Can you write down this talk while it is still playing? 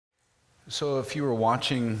So if you were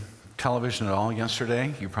watching television at all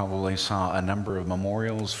yesterday, you probably saw a number of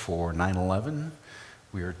memorials for 9/11.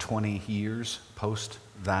 We are 20 years post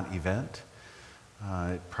that event.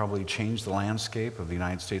 It probably changed the landscape of the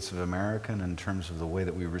United States of America in terms of the way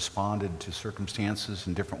that we responded to circumstances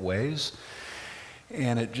in different ways.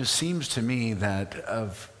 And it just seems to me that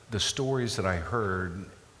of the stories that I heard,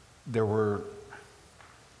 there were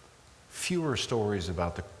fewer stories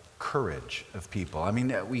about the courage of people. I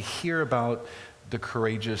mean, we hear about the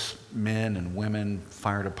courageous men and women,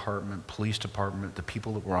 fire department, police department, the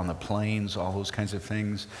people that were on the planes, all those kinds of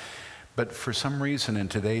things. But for some reason in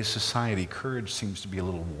today's society, courage seems to be a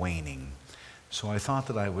little waning. So I thought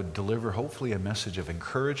that I would deliver hopefully a message of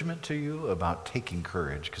encouragement to you about taking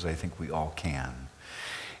courage, because I think we all can.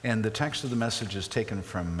 And the text of the message is taken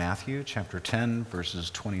from Matthew chapter 10,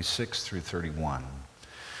 verses 26 through 31.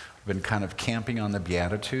 I've been kind of camping on the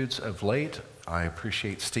Beatitudes of late. I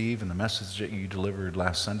appreciate Steve and the message that you delivered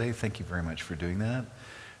last Sunday. Thank you very much for doing that.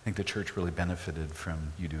 I think the church really benefited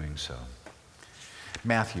from you doing so.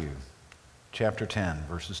 Matthew chapter 10,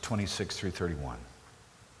 verses 26 through 31.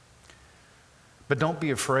 But don't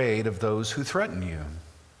be afraid of those who threaten you,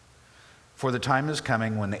 for the time is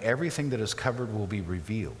coming when everything that is covered will be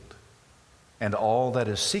revealed, and all that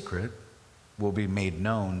is secret will be made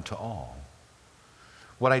known to all.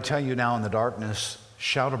 What I tell you now in the darkness,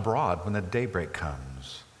 shout abroad when the daybreak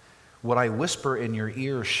comes. What I whisper in your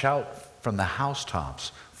ear, shout from the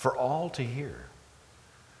housetops for all to hear.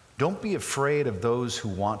 Don't be afraid of those who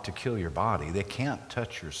want to kill your body. They can't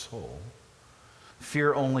touch your soul.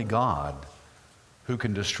 Fear only God, who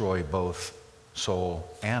can destroy both soul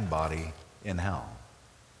and body in hell.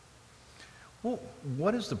 Well,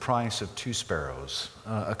 what is the price of 2 sparrows?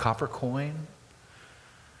 A copper coin?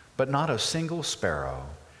 But not a single sparrow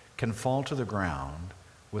can fall to the ground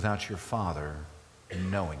without your Father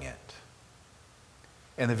knowing it.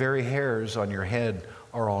 And the very hairs on your head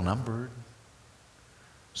are all numbered.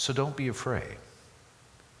 So don't be afraid.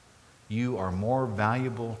 You are more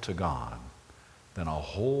valuable to God than a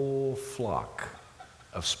whole flock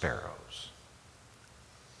of sparrows.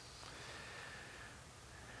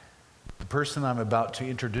 The person I'm about to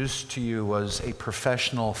introduce to you was a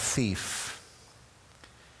professional thief.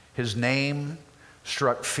 His name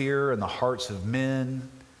struck fear in the hearts of men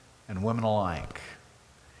and women alike.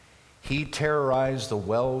 He terrorized the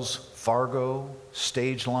Wells Fargo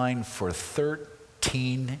stage line for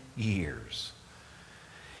 13 years.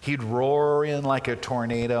 He'd roar in like a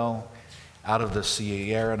tornado out of the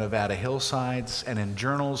Sierra Nevada hillsides, and in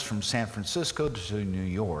journals from San Francisco to New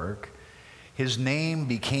York, his name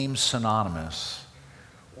became synonymous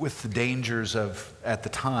with the dangers of, at the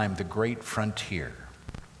time, the great frontier.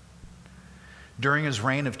 During his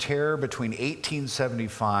reign of terror between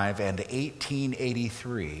 1875 and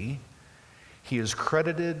 1883, he is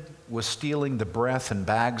credited with stealing the breath and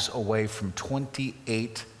bags away from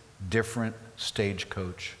 28 different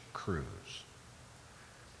stagecoach crews.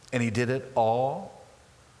 And he did it all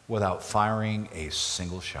without firing a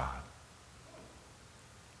single shot.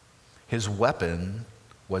 His weapon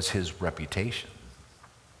was his reputation.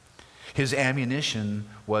 His ammunition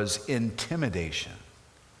was intimidation.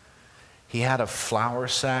 He had a flour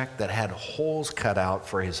sack that had holes cut out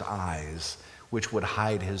for his eyes, which would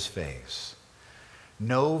hide his face.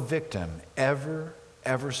 No victim ever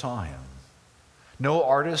saw him. No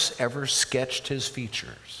artist ever sketched his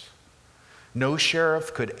features. No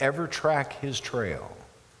sheriff could ever track his trail.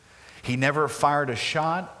 He never fired a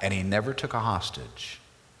shot, and he never took a hostage.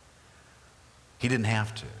 He didn't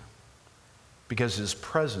have to, because his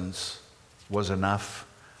presence was enough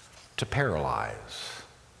to paralyze.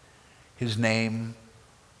 His name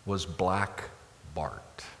was Black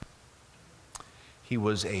Bart. He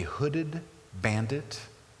was a hooded bandit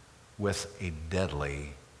with a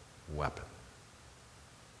deadly weapon.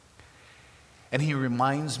 And he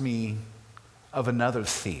reminds me of another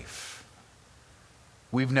thief.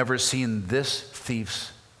 We've never seen this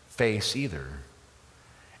thief's face either.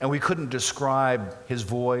 And we couldn't describe his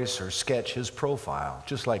voice or sketch his profile,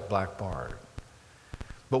 just like Black Bart.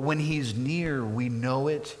 But when he's near, we know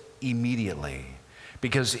it immediately.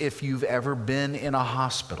 Because if you've ever been in a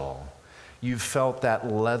hospital, you've felt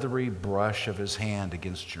that leathery brush of his hand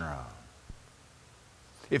against your own.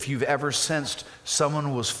 If you've ever sensed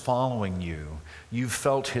someone was following you, you've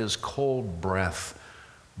felt his cold breath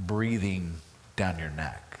breathing down your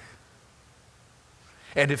neck.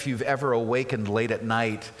 And if you've ever awakened late at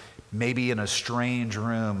night, maybe in a strange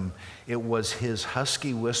room, it was his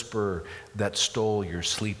husky whisper that stole your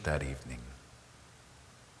sleep that evening.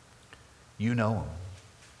 You know him.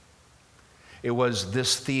 It was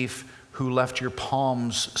this thief who left your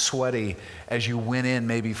palms sweaty as you went in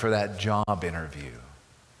maybe for that job interview.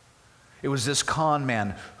 It was this con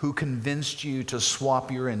man who convinced you to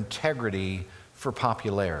swap your integrity for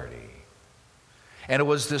popularity. And it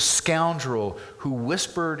was this scoundrel who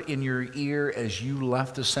whispered in your ear as you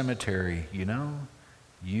left the cemetery, you know,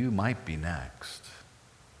 you might be next.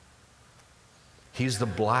 He's the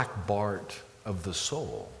Black Bart of the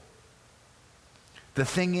soul. The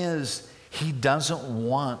thing is, he doesn't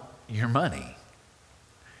want your money.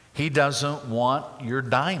 He doesn't want your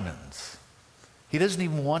diamonds. He doesn't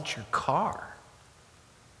even want your car.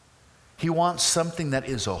 He wants something that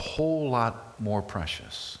is a whole lot more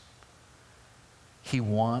precious. He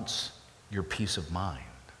wants your peace of mind.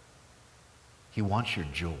 He wants your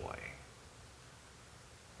joy.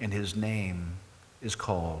 And his name is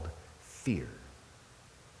called fear.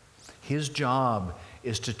 His job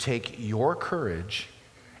is to take your courage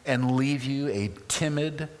and leave you a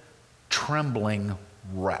timid, trembling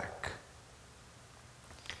wreck.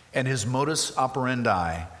 And his modus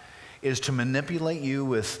operandi is to manipulate you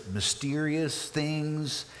with mysterious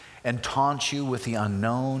things and taunt you with the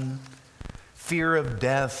unknown, fear of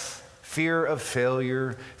death, fear of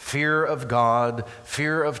failure, fear of God,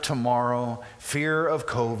 fear of tomorrow, fear of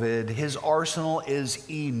COVID. His arsenal is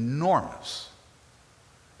enormous.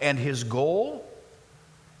 And his goal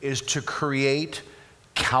is to create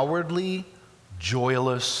cowardly,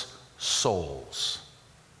 joyless souls.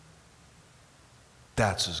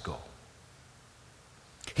 That's his goal.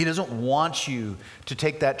 He doesn't want you to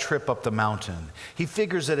take that trip up the mountain. He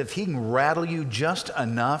figures that if he can rattle you just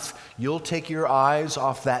enough, you'll take your eyes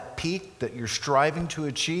off that peak that you're striving to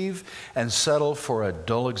achieve and settle for a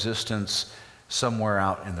dull existence somewhere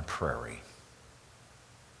out in the prairie.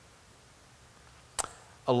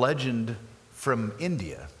 A legend from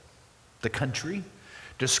India, the country,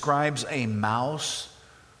 describes a mouse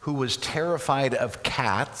who was terrified of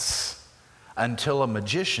cats until a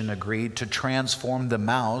magician agreed to transform the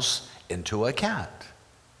mouse into a cat.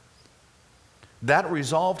 That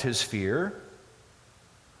resolved his fear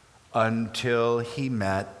until he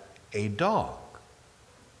met a dog.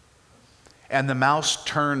 And the mouse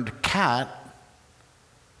turned cat,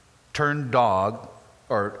 turned dog,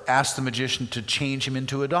 or asked the magician to change him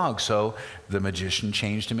into a dog. So the magician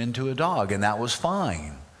changed him into a dog, and that was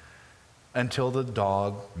fine until the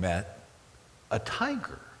dog met a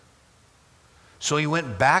tiger. So he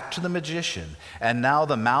went back to the magician, and now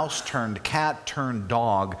the mouse turned cat turned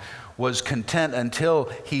dog was content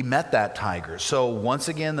until he met that tiger. So once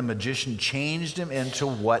again, the magician changed him into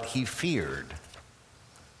what he feared.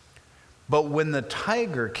 But when the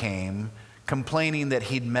tiger came, complaining that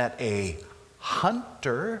he'd met a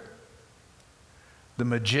hunter, the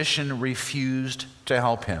magician refused to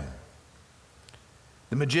help him.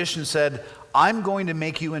 The magician said, "I'm going to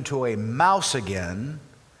make you into a mouse again,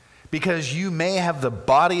 because you may have the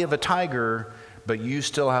body of a tiger, but you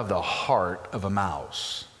still have the heart of a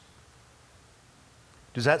mouse."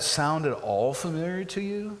 Does that sound at all familiar to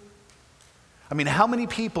you? I mean, how many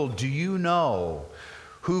people do you know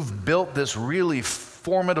who've built this really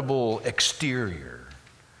formidable exterior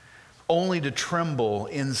only to tremble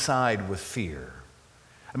inside with fear?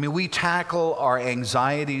 I mean, we tackle our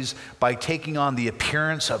anxieties by taking on the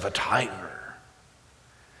appearance of a tiger.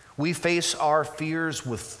 We face our fears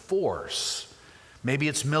with force. Maybe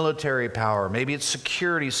it's military power, maybe it's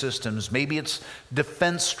security systems, maybe it's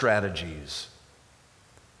defense strategies.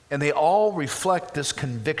 And they all reflect this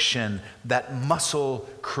conviction that muscle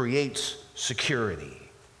creates security.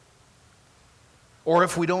 Or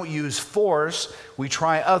if we don't use force, we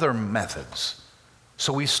try other methods.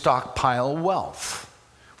 So we stockpile wealth.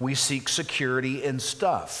 We seek security in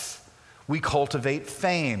stuff. We cultivate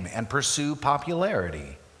fame and pursue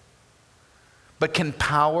popularity. But can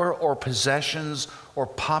power or possessions or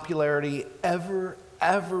popularity ever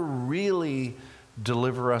really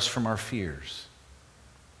deliver us from our fears?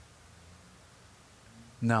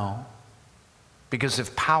 No. Because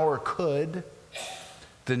if power could,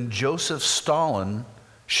 then Joseph Stalin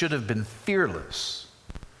should have been fearless.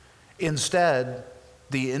 Instead,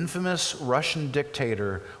 the infamous Russian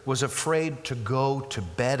dictator was afraid to go to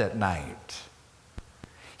bed at night.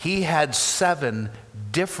 He had 7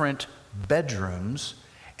 different bedrooms,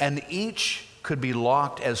 and each could be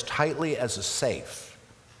locked as tightly as a safe.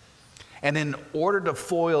 And in order to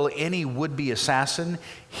foil any would-be assassin,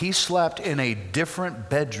 he slept in a different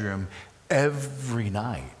bedroom every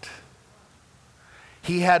night.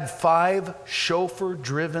 He had 5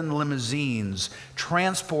 chauffeur-driven limousines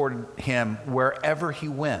transported him wherever he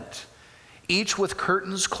went, each with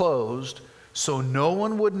curtains closed so no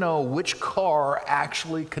one would know which car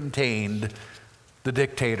actually contained the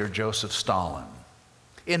dictator Joseph Stalin.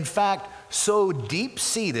 In fact, so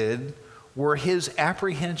deep-seated were his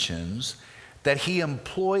apprehensions that he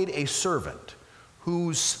employed a servant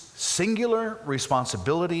whose singular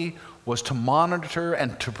responsibility was to monitor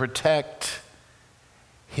and to protect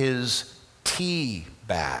his tea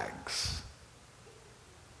bags.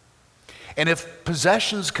 And if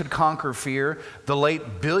possessions could conquer fear, the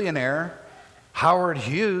late billionaire Howard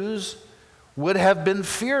Hughes would have been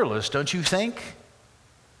fearless, don't you think?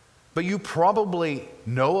 But you probably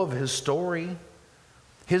know of his story.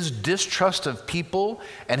 His distrust of people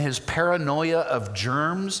and his paranoia of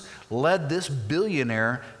germs led this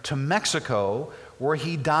billionaire to Mexico, where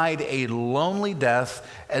he died a lonely death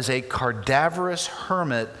as a cadaverous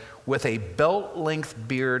hermit with a belt-length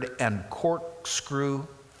beard and corkscrew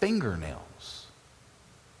fingernails.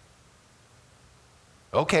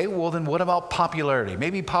 Okay, well then what about popularity?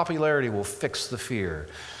 Maybe popularity will fix the fear.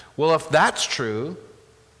 Well, if that's true,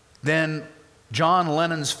 then John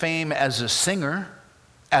Lennon's fame as a singer,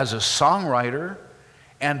 as a songwriter,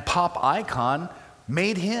 and pop icon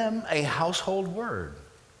made him a household word.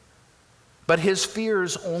 But his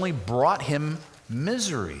fears only brought him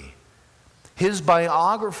misery. His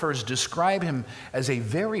biographers describe him as a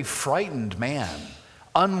very frightened man,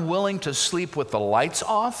 unwilling to sleep with the lights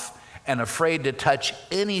off and afraid to touch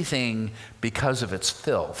anything because of its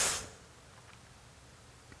filth.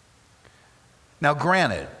 Now,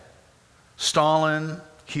 granted, Stalin,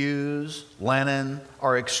 Hughes, Lennon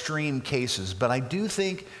are extreme cases, but I do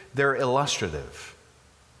think they're illustrative.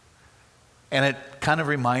 And it kind of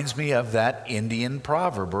reminds me of that Indian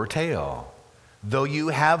proverb or tale. Though you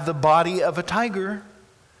have the body of a tiger,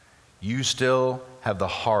 you still have the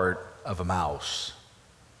heart of a mouse.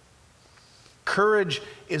 Courage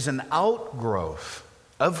is an outgrowth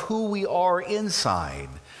of who we are inside.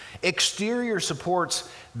 Exterior supports,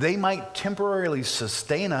 they might temporarily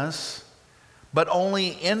sustain us, but only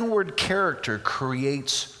inward character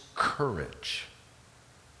creates courage.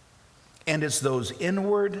 And it's those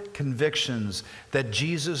inward convictions that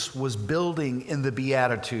Jesus was building in the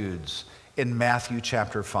Beatitudes in Matthew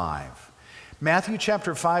chapter 5. Matthew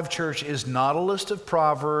chapter 5, church, is not a list of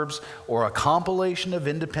proverbs or a compilation of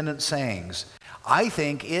independent sayings. I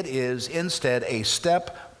think it is instead a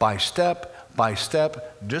step-by-step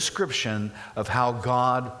description of how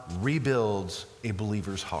God rebuilds a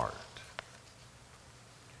believer's heart.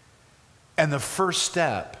 And the first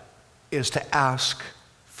step is to ask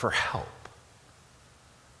for help,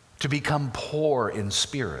 to become poor in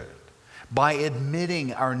spirit by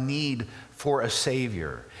admitting our need for a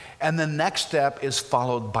Savior. And the next step is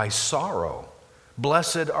followed by sorrow.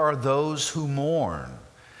 Blessed are those who mourn,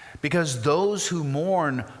 because those who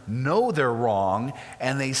mourn know they're wrong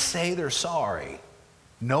and they say they're sorry.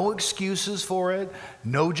 No excuses for it,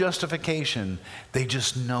 no justification. They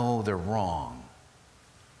just know they're wrong.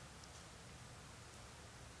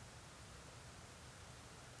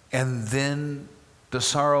 And then the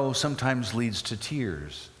sorrow sometimes leads to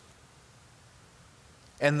tears.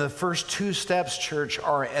 And the first two steps, church,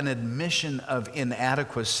 are an admission of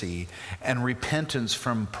inadequacy and repentance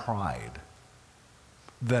from pride.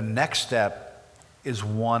 The next step is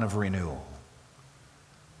one of renewal.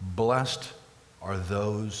 Blessed are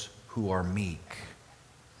those who are meek.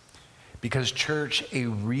 Because, church, a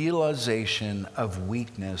realization of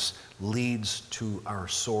weakness leads to our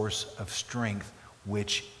source of strength,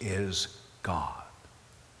 which is God.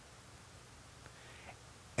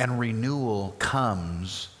 And renewal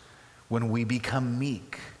comes when we become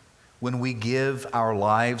meek, when we give our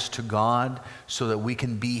lives to God so that we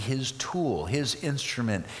can be His tool, His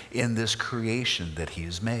instrument in this creation that He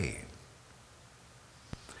has made.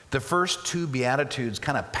 The first two Beatitudes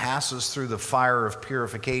kind of pass us through the fire of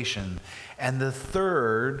purification, and the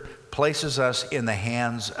third places us in the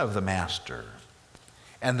hands of the Master.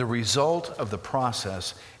 And the result of the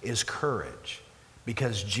process is courage.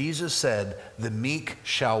 Because Jesus said, the meek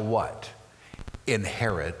shall what?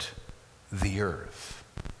 Inherit the earth.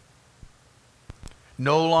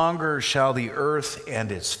 No longer shall the earth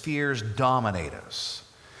and its fears dominate us,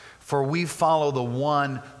 for we follow the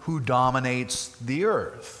one who dominates the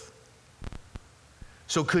earth.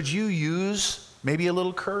 So could you use maybe a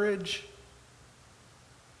little courage?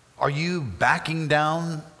 Are you backing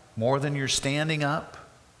down more than you're standing up?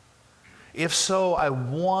 If so, I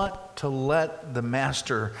want to let the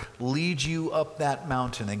Master lead you up that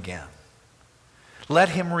mountain again. Let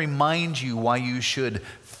Him remind you why you should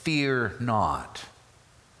fear not.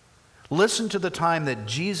 Listen to the time that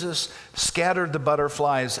Jesus scattered the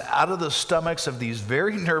butterflies out of the stomachs of these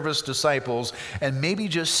very nervous disciples, and maybe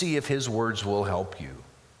just see if His words will help you.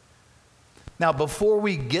 Now, before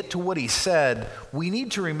we get to what he said, we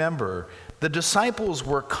need to remember the disciples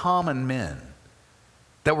were common men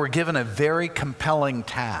that were given a very compelling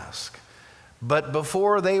task. But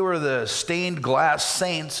before they were the stained glass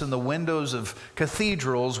saints in the windows of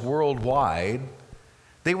cathedrals worldwide,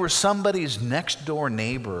 they were somebody's next door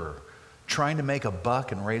neighbor trying to make a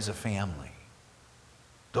buck and raise a family.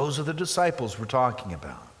 Those are the disciples we're talking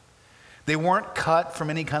about. They weren't cut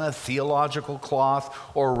from any kind of theological cloth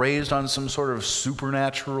or raised on some sort of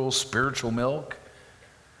supernatural spiritual milk.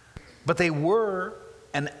 But they were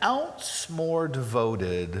an ounce more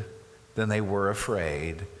devoted than they were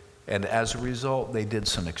afraid. And as a result, they did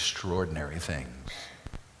some extraordinary things.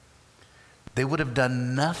 They would have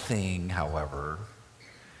done nothing, however,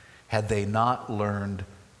 had they not learned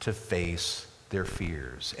to face their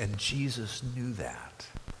fears. And Jesus knew that.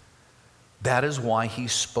 That is why he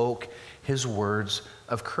spoke his words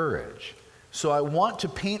of courage. So I want to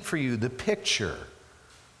paint for you the picture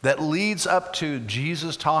that leads up to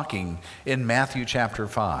Jesus talking in Matthew chapter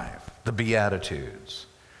 5, the Beatitudes.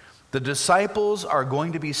 The disciples are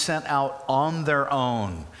going to be sent out on their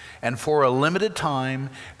own, and for a limited time,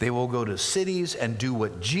 they will go to cities and do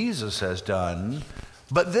what Jesus has done,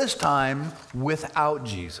 but this time without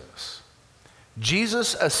Jesus.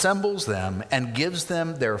 Jesus assembles them and gives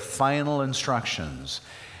them their final instructions.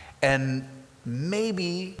 And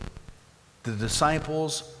maybe the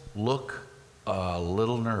disciples look a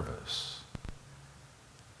little nervous.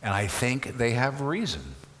 And I think they have reason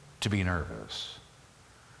to be nervous.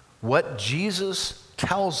 What Jesus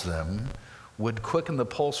tells them would quicken the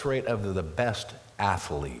pulse rate of the best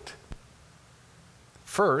athlete.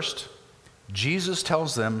 First, Jesus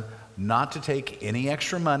tells them not to take any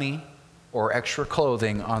extra money or extra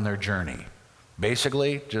clothing on their journey.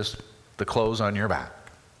 Basically, just the clothes on your back.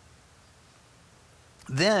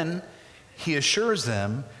 Then he assures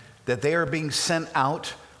them that they are being sent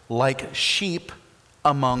out like sheep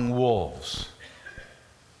among wolves.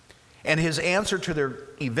 And his answer to their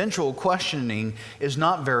eventual questioning is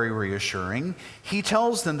not very reassuring. He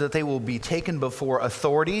tells them that they will be taken before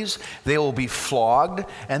authorities, they will be flogged,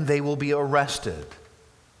 and they will be arrested.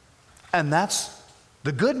 And that's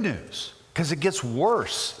the good news, because it gets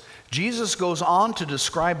worse. Jesus goes on to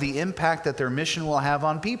describe the impact that their mission will have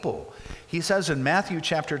on people. He says in Matthew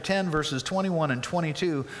chapter 10, verses 21 and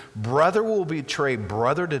 22, brother will betray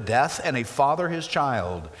brother to death, and a father his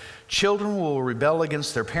child. Children will rebel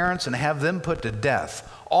against their parents and have them put to death.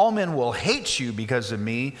 All men will hate you because of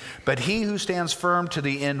me, but he who stands firm to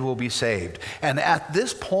the end will be saved. And at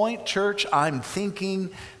this point, church, I'm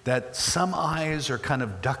thinking that some eyes are kind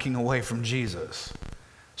of ducking away from Jesus.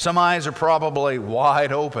 Some eyes are probably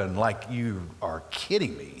wide open, like, you are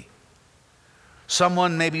kidding me.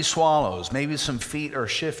 Someone maybe swallows, maybe some feet are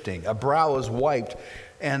shifting, a brow is wiped,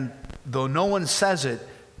 and though no one says it,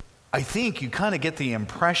 I think you kind of get the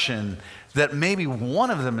impression that maybe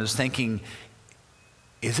one of them is thinking,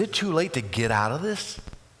 is it too late to get out of this?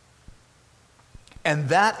 And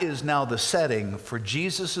that is now the setting for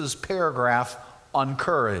Jesus' paragraph on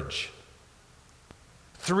courage.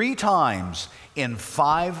 3 times in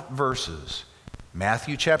 5 verses,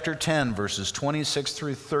 Matthew chapter 10, verses 26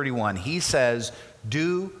 through 31, he says,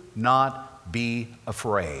 do not be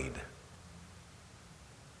afraid.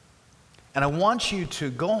 And I want you to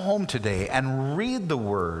go home today and read the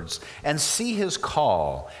words and see his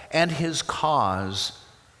call and his cause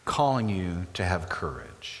calling you to have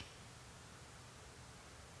courage.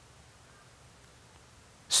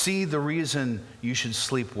 See the reason you should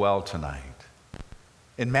sleep well tonight.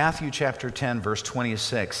 In Matthew chapter 10, verse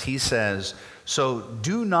 26, he says, so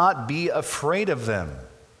do not be afraid of them.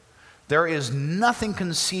 There is nothing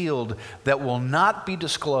concealed that will not be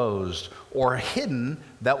disclosed, or hidden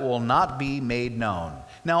that will not be made known.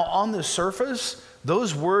 Now, on the surface,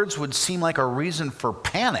 those words would seem like a reason for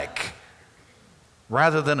panic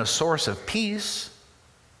rather than a source of peace.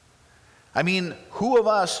 I mean, who of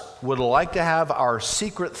us would like to have our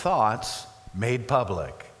secret thoughts made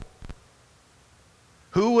public?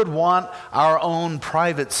 Who would want our own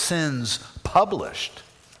private sins published?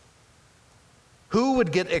 Who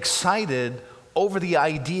would get excited over the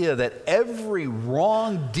idea that every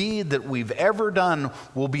wrong deed that we've ever done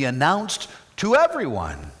will be announced to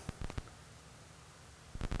everyone?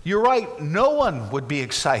 You're right, no one would be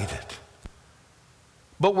excited.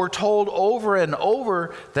 But we're told over and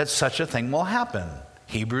over that such a thing will happen.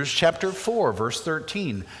 Hebrews chapter 4, verse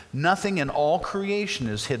 13, nothing in all creation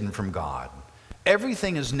is hidden from God.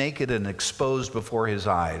 Everything is naked and exposed before his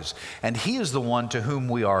eyes, and he is the one to whom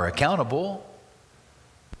we are accountable.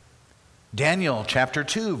 Daniel chapter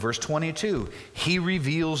 2, verse 22, he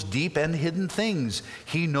reveals deep and hidden things.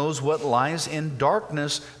 He knows what lies in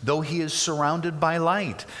darkness, though he is surrounded by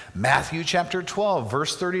light. Matthew chapter 12,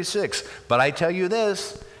 verse 36, but I tell you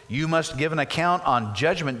this, you must give an account on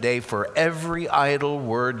judgment day for every idle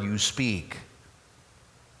word you speak.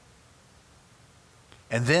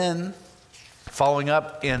 And then, following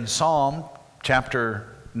up in Psalm chapter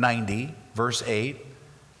 90, verse 8,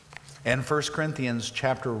 and 1 Corinthians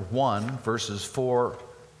chapter 1, verses 4,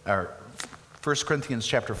 or 1 Corinthians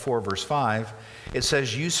chapter 4, verse 5, it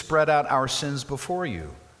says, you spread out our sins before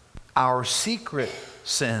you, our secret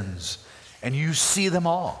sins, and you see them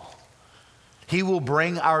all. He will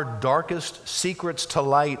bring our darkest secrets to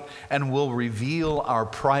light and will reveal our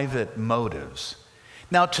private motives.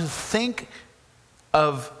 Now, to think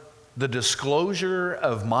of the disclosure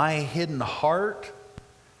of my hidden heart,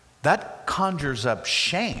 that conjures up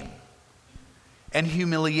shame and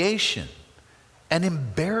humiliation and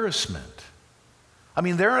embarrassment. I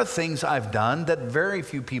mean, there are things I've done that very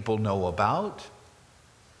few people know about.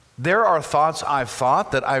 There are thoughts I've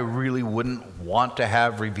thought that I really wouldn't want to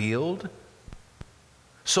have revealed.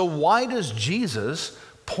 So why does Jesus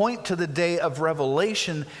point to the day of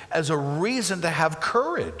revelation as a reason to have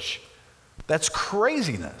courage? That's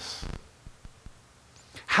craziness.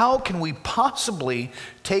 How can we possibly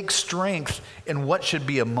take strength in what should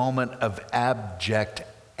be a moment of abject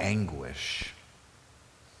anguish?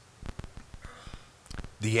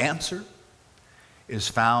 The answer is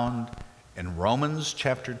found in Romans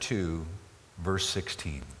chapter 2, verse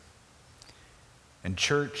 16. And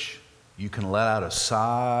church, you can let out a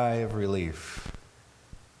sigh of relief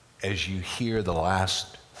as you hear the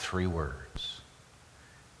last three words.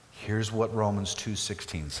 Here's what Romans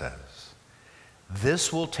 2:16 says.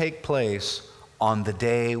 This will take place on the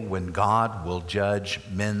day when God will judge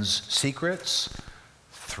men's secrets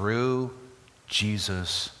through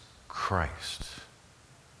Jesus Christ.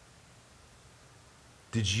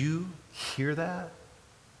 Did you hear that?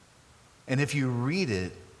 And if you read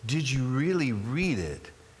it, did you really read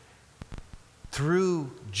it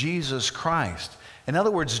through Jesus Christ? In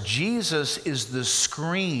other words, Jesus is the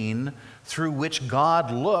screen through which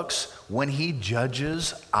God looks when he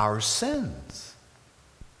judges our sins.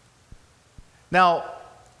 Now,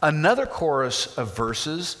 another chorus of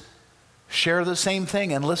verses share the same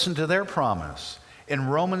thing, and listen to their promise. In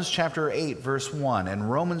Romans chapter 8, verse 1, and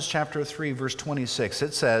Romans chapter 3, verse 26,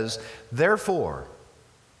 it says, therefore,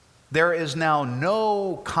 there is now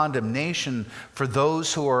no condemnation for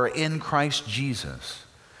those who are in Christ Jesus.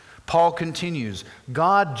 Paul continues,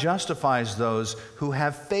 God justifies those who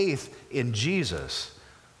have faith in Jesus.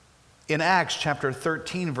 In Acts chapter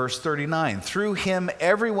 13, verse 39, through him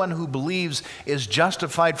everyone who believes is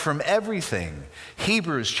justified from everything.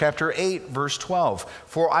 Hebrews chapter 8, verse 12,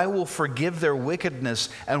 for I will forgive their wickedness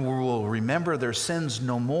and will remember their sins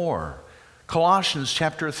no more. Colossians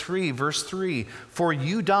chapter 3, verse 3, for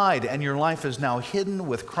you died and your life is now hidden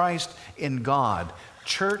with Christ in God.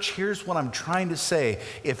 Church, here's what I'm trying to say.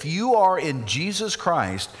 If you are in Jesus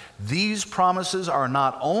Christ, these promises are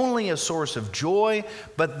not only a source of joy,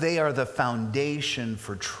 but they are the foundation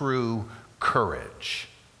for true courage.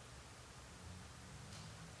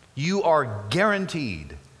 You are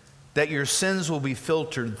guaranteed that your sins will be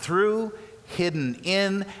filtered through, hidden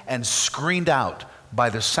in, and screened out by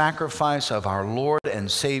the sacrifice of our Lord and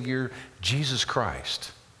Savior, Jesus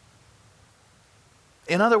Christ.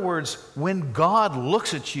 In other words, when God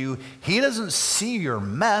looks at you, he doesn't see your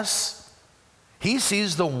mess. He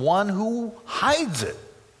sees the one who hides it,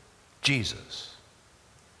 Jesus.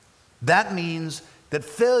 That means that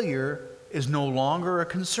failure is no longer a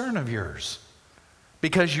concern of yours,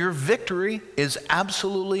 because your victory is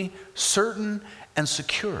absolutely certain and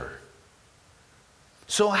secure.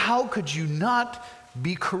 So how could you not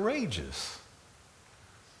be courageous?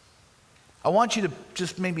 I want you to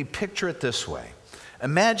just maybe picture it this way.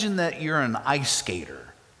 Imagine that you're an ice skater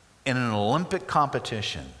in an Olympic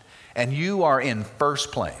competition and you are in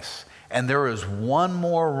first place, and there is one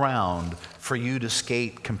more round for you to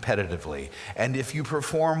skate competitively. And if you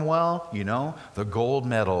perform well, you know, the gold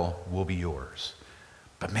medal will be yours.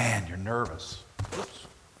 But man, you're nervous.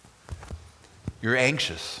 You're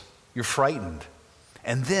anxious. You're frightened.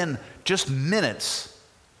 And then just minutes,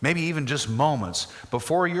 maybe even just moments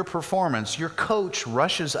before your performance, your coach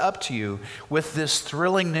rushes up to you with this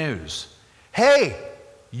thrilling news. Hey,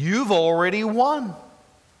 you've already won.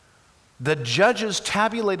 The judges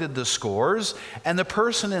tabulated the scores, and the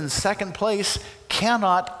person in second place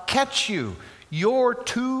cannot catch you. You're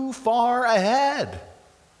too far ahead.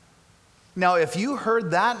 Now, if you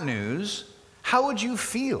heard that news, how would you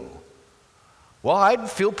feel? Well, I'd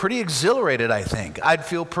feel pretty exhilarated, I think. I'd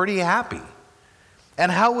feel pretty happy.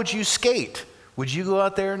 And how would you skate? Would you go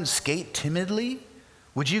out there and skate timidly?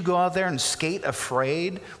 Would you go out there and skate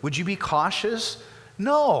afraid? Would you be cautious?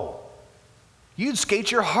 No. You'd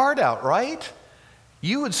skate your heart out, right?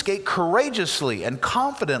 You would skate courageously and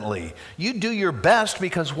confidently. You'd do your best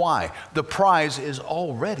because why? The prize is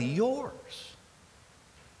already yours.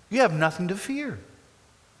 You have nothing to fear.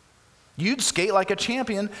 You'd skate like a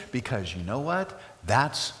champion because you know what?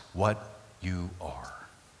 That's what you are.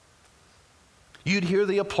 You'd hear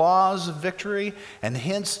the applause of victory, and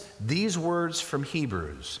hence these words from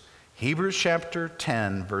Hebrews. Hebrews chapter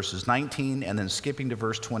 10, verses 19, and then skipping to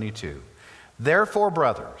verse 22. Therefore,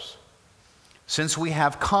 brothers, since we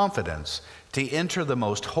have confidence to enter the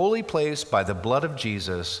most holy place by the blood of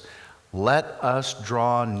Jesus, let us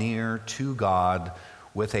draw near to God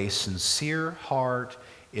with a sincere heart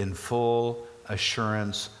in full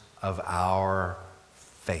assurance of our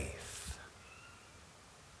faith.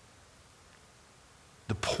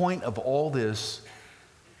 The point of all this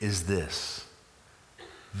is this: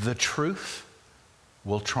 the truth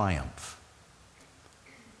will triumph.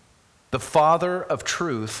 The Father of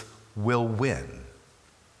truth will win,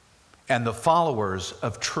 and the followers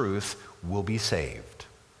of truth will be saved.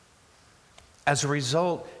 As a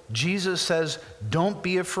result, Jesus says, don't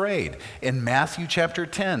be afraid. In Matthew chapter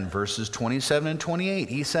 10, verses 27 and 28,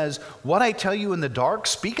 he says, what I tell you in the dark,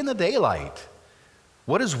 speak in the daylight.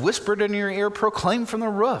 What is whispered in your ear, proclaim from the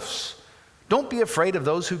roofs. Don't be afraid of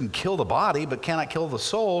those who can kill the body but cannot kill the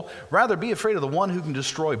soul. Rather, be afraid of the one who can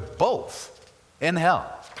destroy both in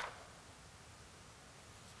hell.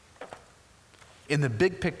 In the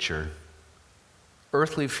big picture,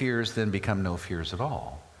 earthly fears then become no fears at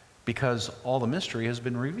all, because all the mystery has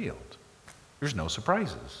been revealed. There's no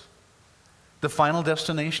surprises. The final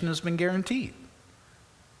destination has been guaranteed.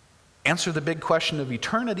 Answer the big question of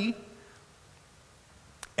eternity,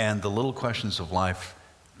 and the little questions of life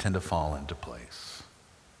tend to fall into place.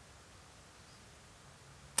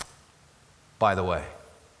 By the way,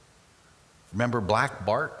 remember Black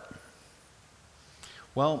Bart?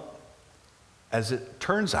 Well, as it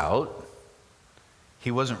turns out, he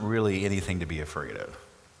wasn't really anything to be afraid of.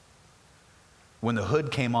 When the hood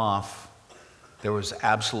came off, there was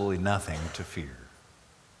absolutely nothing to fear.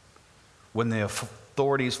 When the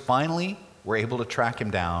authorities finally were able to track him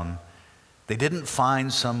down, they didn't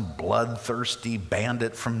find some bloodthirsty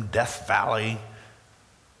bandit from Death Valley.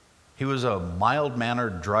 He was a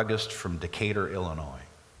mild-mannered druggist from Decatur, Illinois.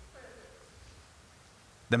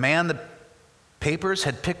 The man the papers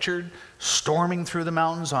had pictured storming through the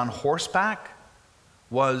mountains on horseback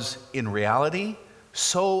was, in reality,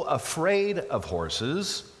 so afraid of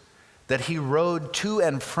horses that he rode to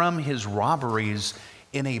and from his robberies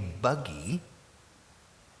in a buggy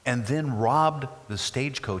and then robbed the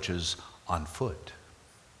stagecoaches on foot.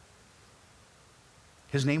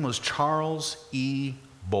 His name was Charles E.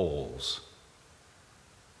 Bowles.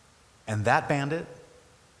 And that bandit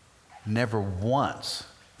never once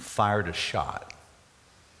fired a shot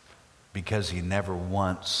because he never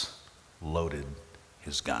once loaded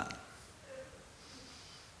his gun.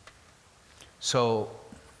 So,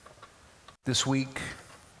 this week,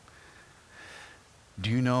 do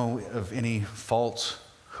you know of any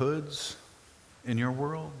falsehoods in your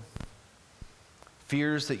world?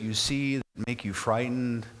 Fears that you see that make you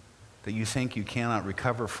frightened, that you think you cannot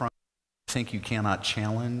recover from, think you cannot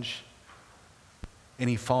challenge?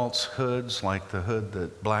 Any falsehoods like the hood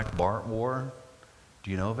that Black Bart wore?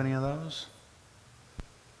 Do you know of any of those?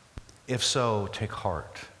 If so, take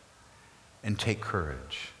heart and take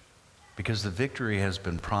courage, because the victory has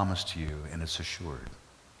been promised to you and it's assured.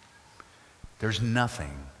 There's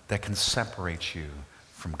nothing that can separate you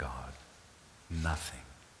from God. Nothing.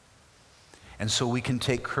 And so we can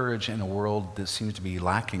take courage in a world that seems to be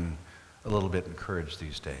lacking a little bit in courage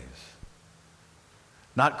these days.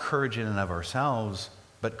 Not courage in and of ourselves,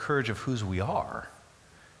 but courage of whose we are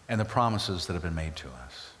and the promises that have been made to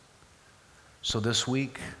us. So this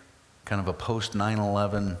week, kind of a post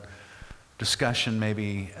 9/11 discussion,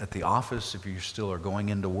 maybe at the office if you still are going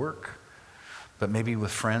into work, but maybe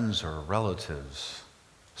with friends or relatives,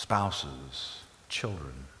 spouses,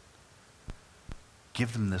 children.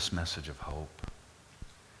 Give them this message of hope.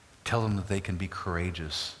 Tell them that they can be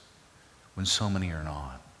courageous when so many are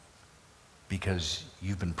not, because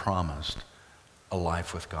you've been promised a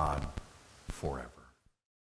life with God forever.